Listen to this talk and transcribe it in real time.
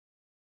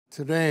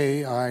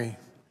Today, I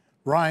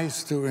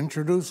rise to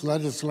introduce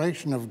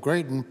legislation of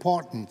great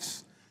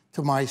importance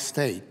to my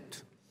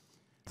state,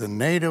 the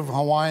Native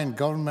Hawaiian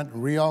Government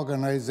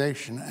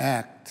Reorganization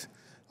Act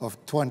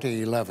of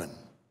 2011.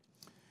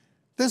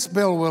 This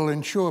bill will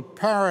ensure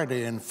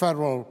parity in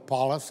federal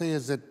policy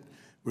as it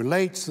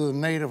relates to the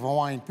Native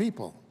Hawaiian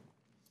people.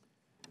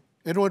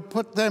 It would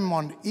put them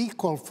on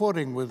equal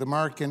footing with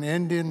American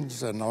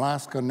Indians and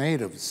Alaska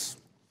Natives.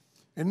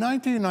 In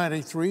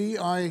 1993,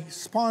 I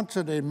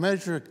sponsored a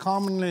measure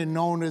commonly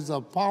known as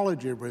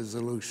Apology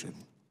Resolution.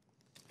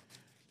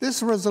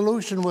 This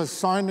resolution was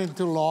signed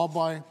into law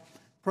by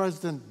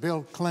President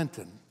Bill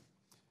Clinton.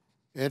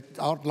 It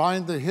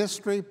outlined the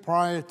history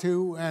prior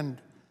to and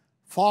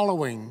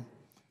following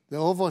the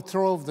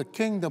overthrow of the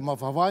Kingdom of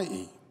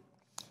Hawaii,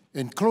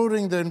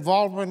 including the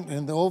involvement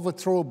in the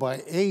overthrow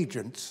by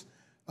agents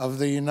of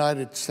the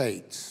United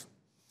States.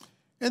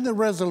 In the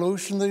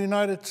resolution, the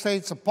United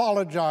States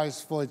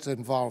apologized for its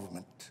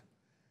involvement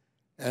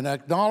and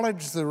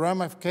acknowledged the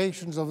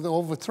ramifications of the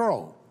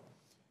overthrow,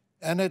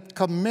 and it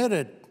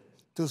committed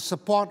to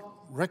support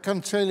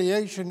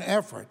reconciliation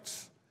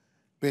efforts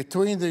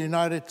between the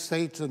United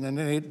States and the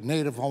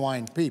Native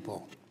Hawaiian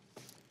people.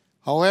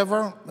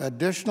 However,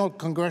 additional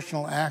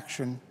congressional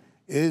action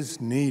is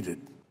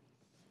needed.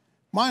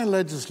 My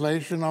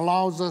legislation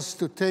allows us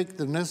to take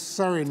the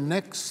necessary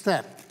next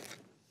step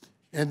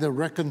in the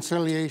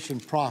reconciliation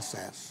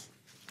process.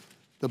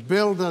 The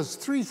bill does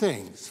three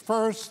things.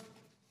 First,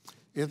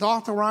 it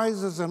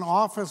authorizes an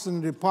office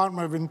in the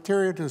Department of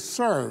Interior to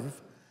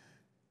serve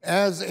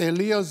as a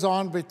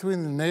liaison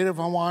between the Native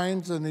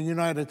Hawaiians and the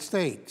United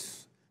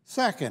States.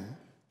 Second,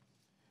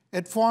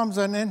 it forms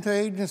an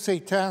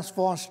interagency task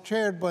force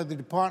chaired by the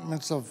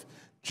Departments of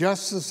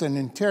Justice and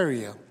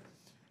Interior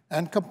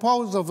and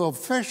composed of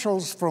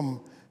officials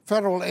from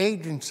federal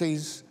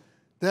agencies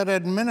that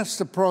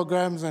administer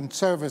programs and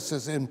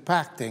services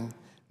impacting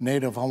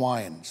Native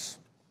Hawaiians.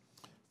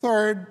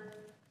 Third,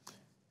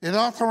 it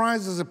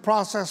authorizes a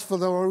process for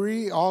the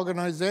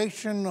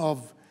reorganization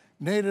of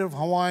Native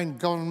Hawaiian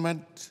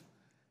government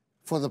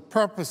for the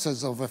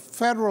purposes of a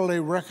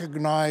federally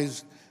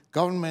recognized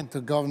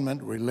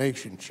government-to-government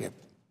relationship.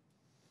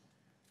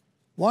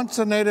 Once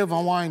the Native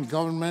Hawaiian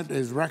government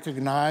is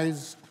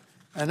recognized,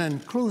 an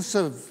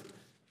inclusive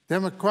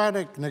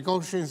democratic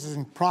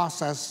negotiation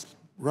process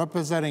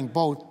representing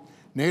both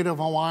Native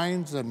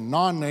Hawaiians and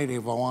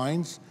non-Native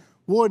Hawaiians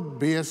would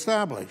be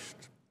established.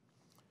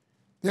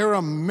 There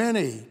are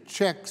many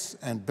checks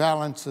and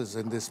balances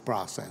in this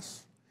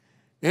process.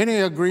 Any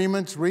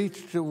agreements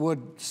reached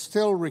would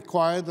still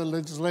require the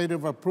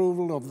legislative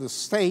approval of the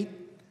state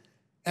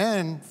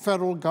and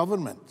federal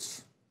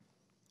governments.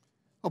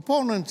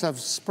 Opponents have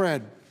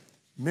spread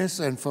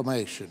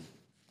misinformation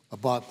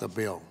about the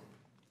bill.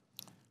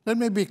 Let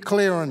me be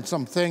clear on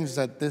some things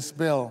that this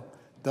bill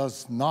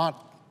does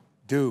not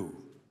do.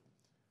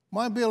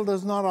 My bill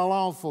does not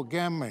allow for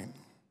gambling.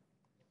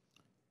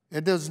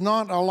 It does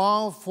not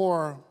allow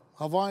for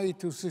Hawaii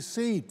to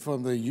secede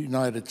from the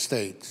United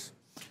States.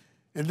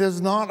 It does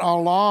not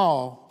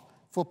allow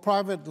for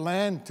private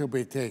land to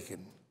be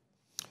taken.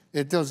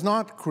 It does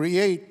not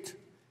create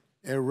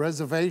a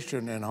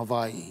reservation in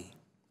Hawaii.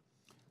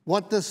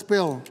 What this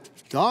bill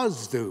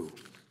does do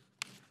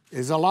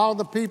is allow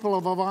the people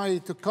of Hawaii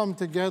to come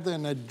together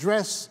and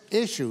address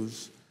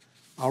issues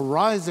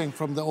arising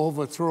from the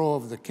overthrow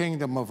of the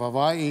Kingdom of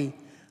Hawaii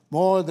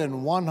more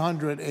than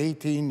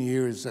 118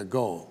 years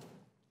ago.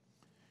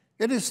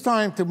 It is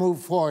time to move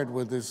forward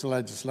with this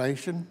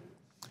legislation.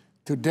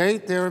 To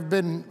date, there have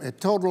been a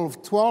total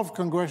of 12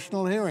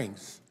 congressional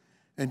hearings,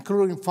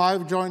 including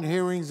 5 joint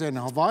hearings in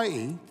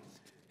Hawaii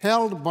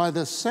held by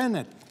the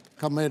Senate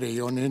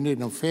Committee on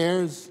Indian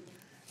Affairs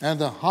and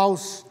the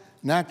House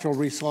Natural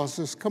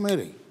Resources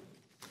Committee.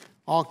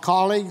 Our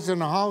colleagues in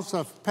the House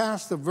have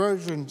passed the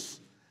versions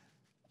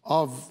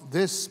of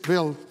this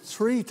bill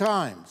 3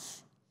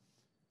 times.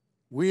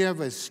 We have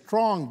a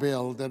strong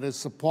bill that is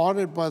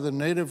supported by the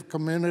Native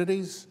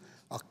communities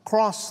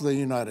across the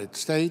United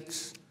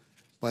States,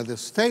 by the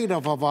state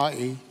of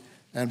Hawaii,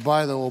 and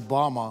by the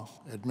Obama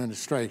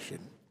administration.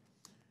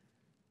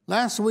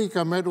 Last week,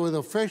 I met with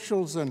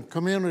officials and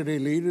community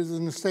leaders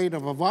in the state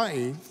of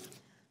Hawaii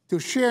to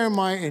share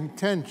my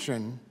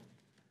intention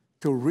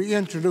to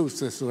reintroduce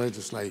this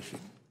legislation.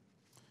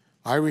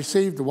 I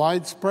received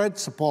widespread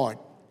support.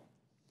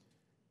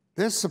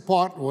 This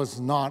support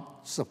was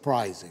not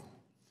surprising.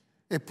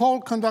 A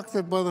poll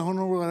conducted by the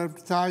Honolulu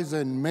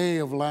Advertiser in May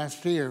of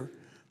last year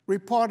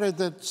reported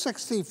that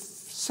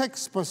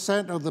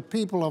 66% of the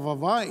people of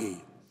Hawaii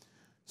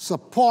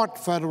support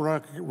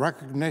federal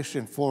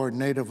recognition for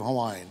Native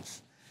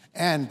Hawaiians,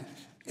 and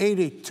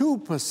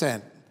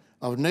 82%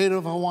 of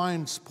Native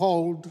Hawaiians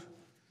polled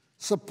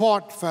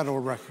support federal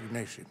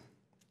recognition.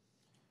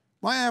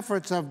 My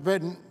efforts have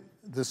been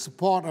the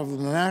support of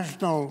the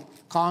National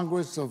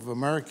Congress of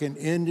American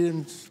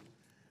Indians,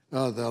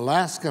 the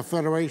Alaska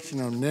Federation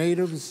of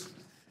Natives,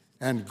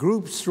 and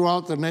groups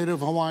throughout the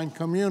Native Hawaiian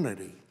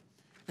community,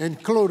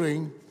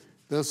 including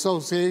the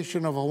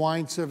Association of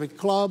Hawaiian Civic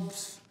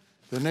Clubs,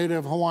 the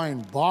Native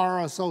Hawaiian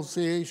Bar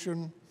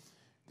Association,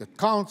 the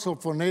Council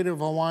for Native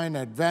Hawaiian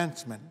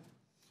Advancement,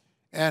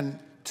 and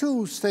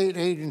 2 state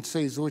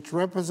agencies which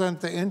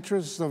represent the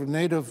interests of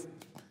Native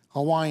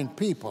Hawaiian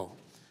people,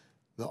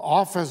 the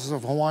Office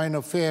of Hawaiian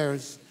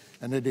Affairs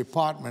and the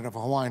Department of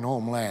Hawaiian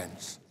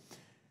Homelands.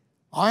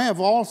 I have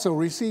also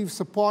received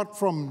support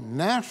from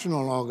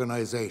national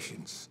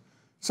organizations,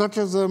 such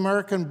as the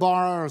American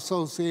Bar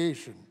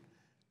Association,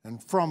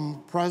 and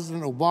from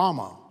President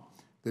Obama,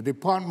 the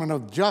Department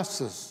of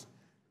Justice,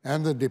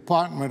 and the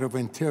Department of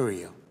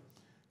Interior.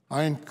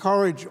 I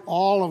encourage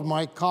all of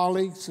my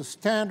colleagues to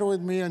stand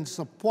with me and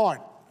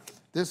support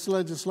this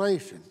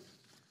legislation.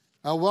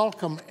 I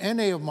welcome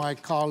any of my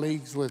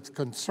colleagues with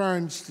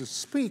concerns to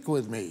speak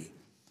with me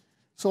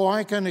so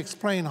I can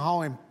explain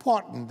how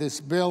important this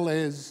bill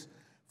is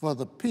for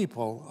the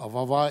people of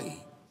Hawaii.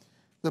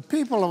 The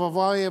people of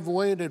Hawaii have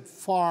waited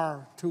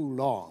far too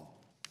long.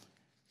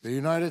 The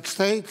United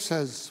States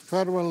has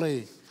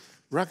federally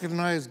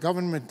recognized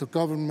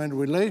government-to-government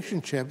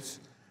relationships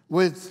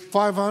with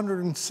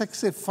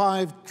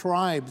 565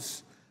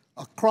 tribes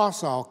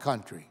across our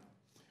country.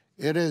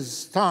 It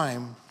is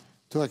time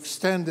to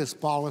extend this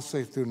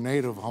policy to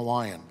Native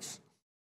Hawaiians.